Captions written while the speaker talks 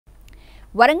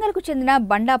వరంగల్కు చెందిన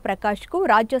బండా ప్రకాష్కు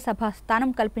రాజ్యసభ స్థానం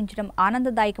కల్పించడం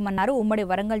ఆనందదాయకమన్నారు ఉమ్మడి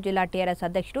వరంగల్ జిల్లా TRS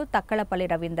అధ్యక్షుడు takkalapalli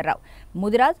ravinderrao.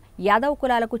 ముదిరాజ్ యాదవ్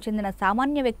కులాలకు చెందిన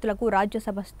సామాన్య వ్యక్తులకు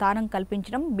రాజ్యసభ స్థానం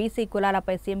కల్పించడం బీసీ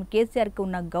కులాలపై సీఎం కేసీఆర్కు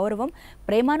ఉన్న గౌరవం,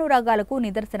 ప్రేమానురాగాలకు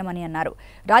నిదర్శనమని అన్నారు.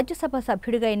 రాజ్యసభ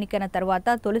సభ్యుడిగా ఎన్నికైన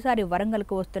తర్వాత తొలిసారి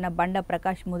వరంగల్కు వస్తున్న బండా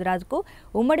ప్రకాష్ ముదిరాజ్కు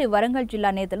ఉమ్మడి వరంగల్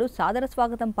జిల్లా నేతలు సాదర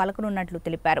స్వాగతం పలకనున్నట్లు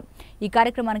తెలిపారు. ఈ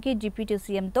కార్యక్రమానికి డిప్యూటీ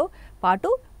సీఎంతో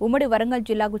పాటు ఉమ్మడి వరంగల్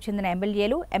జిల్లాకు చెందిన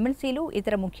ఎమ్మెల్యేలు, ఎమ్మెల్సీలు,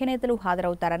 ఇతర ముఖ్య నేతలు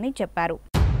హాజరవుతారని చెప్పారు.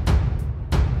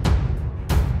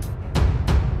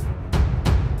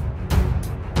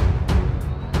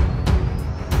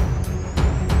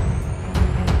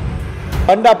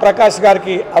 బండా ప్రకాష్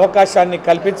గారికి అవకాశాన్ని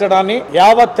కల్పించడాన్ని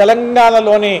యావత్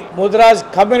తెలంగాణలోని ముదిరాజ్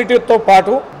కమ్యూనిటీతో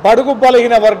పాటు బడుగు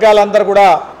బలహీన వర్గాలందరూ కూడా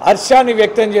హర్షాన్ని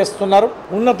వ్యక్తం చేస్తున్నారు.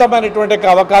 ఉన్నతమైనటువంటి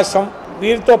అవకాశం.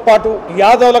 వీరితో పాటు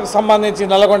యాదవులకు సంబంధించి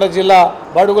నల్గొండ జిల్లా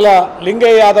బడుగుల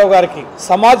లింగయ్య యాదవ్ గారికి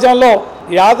సమాజంలో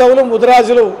యాదవులు,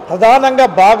 ముదిరాజులు ప్రధానంగా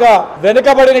బాగా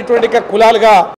వెనుకబడినటువంటి కులాలుగా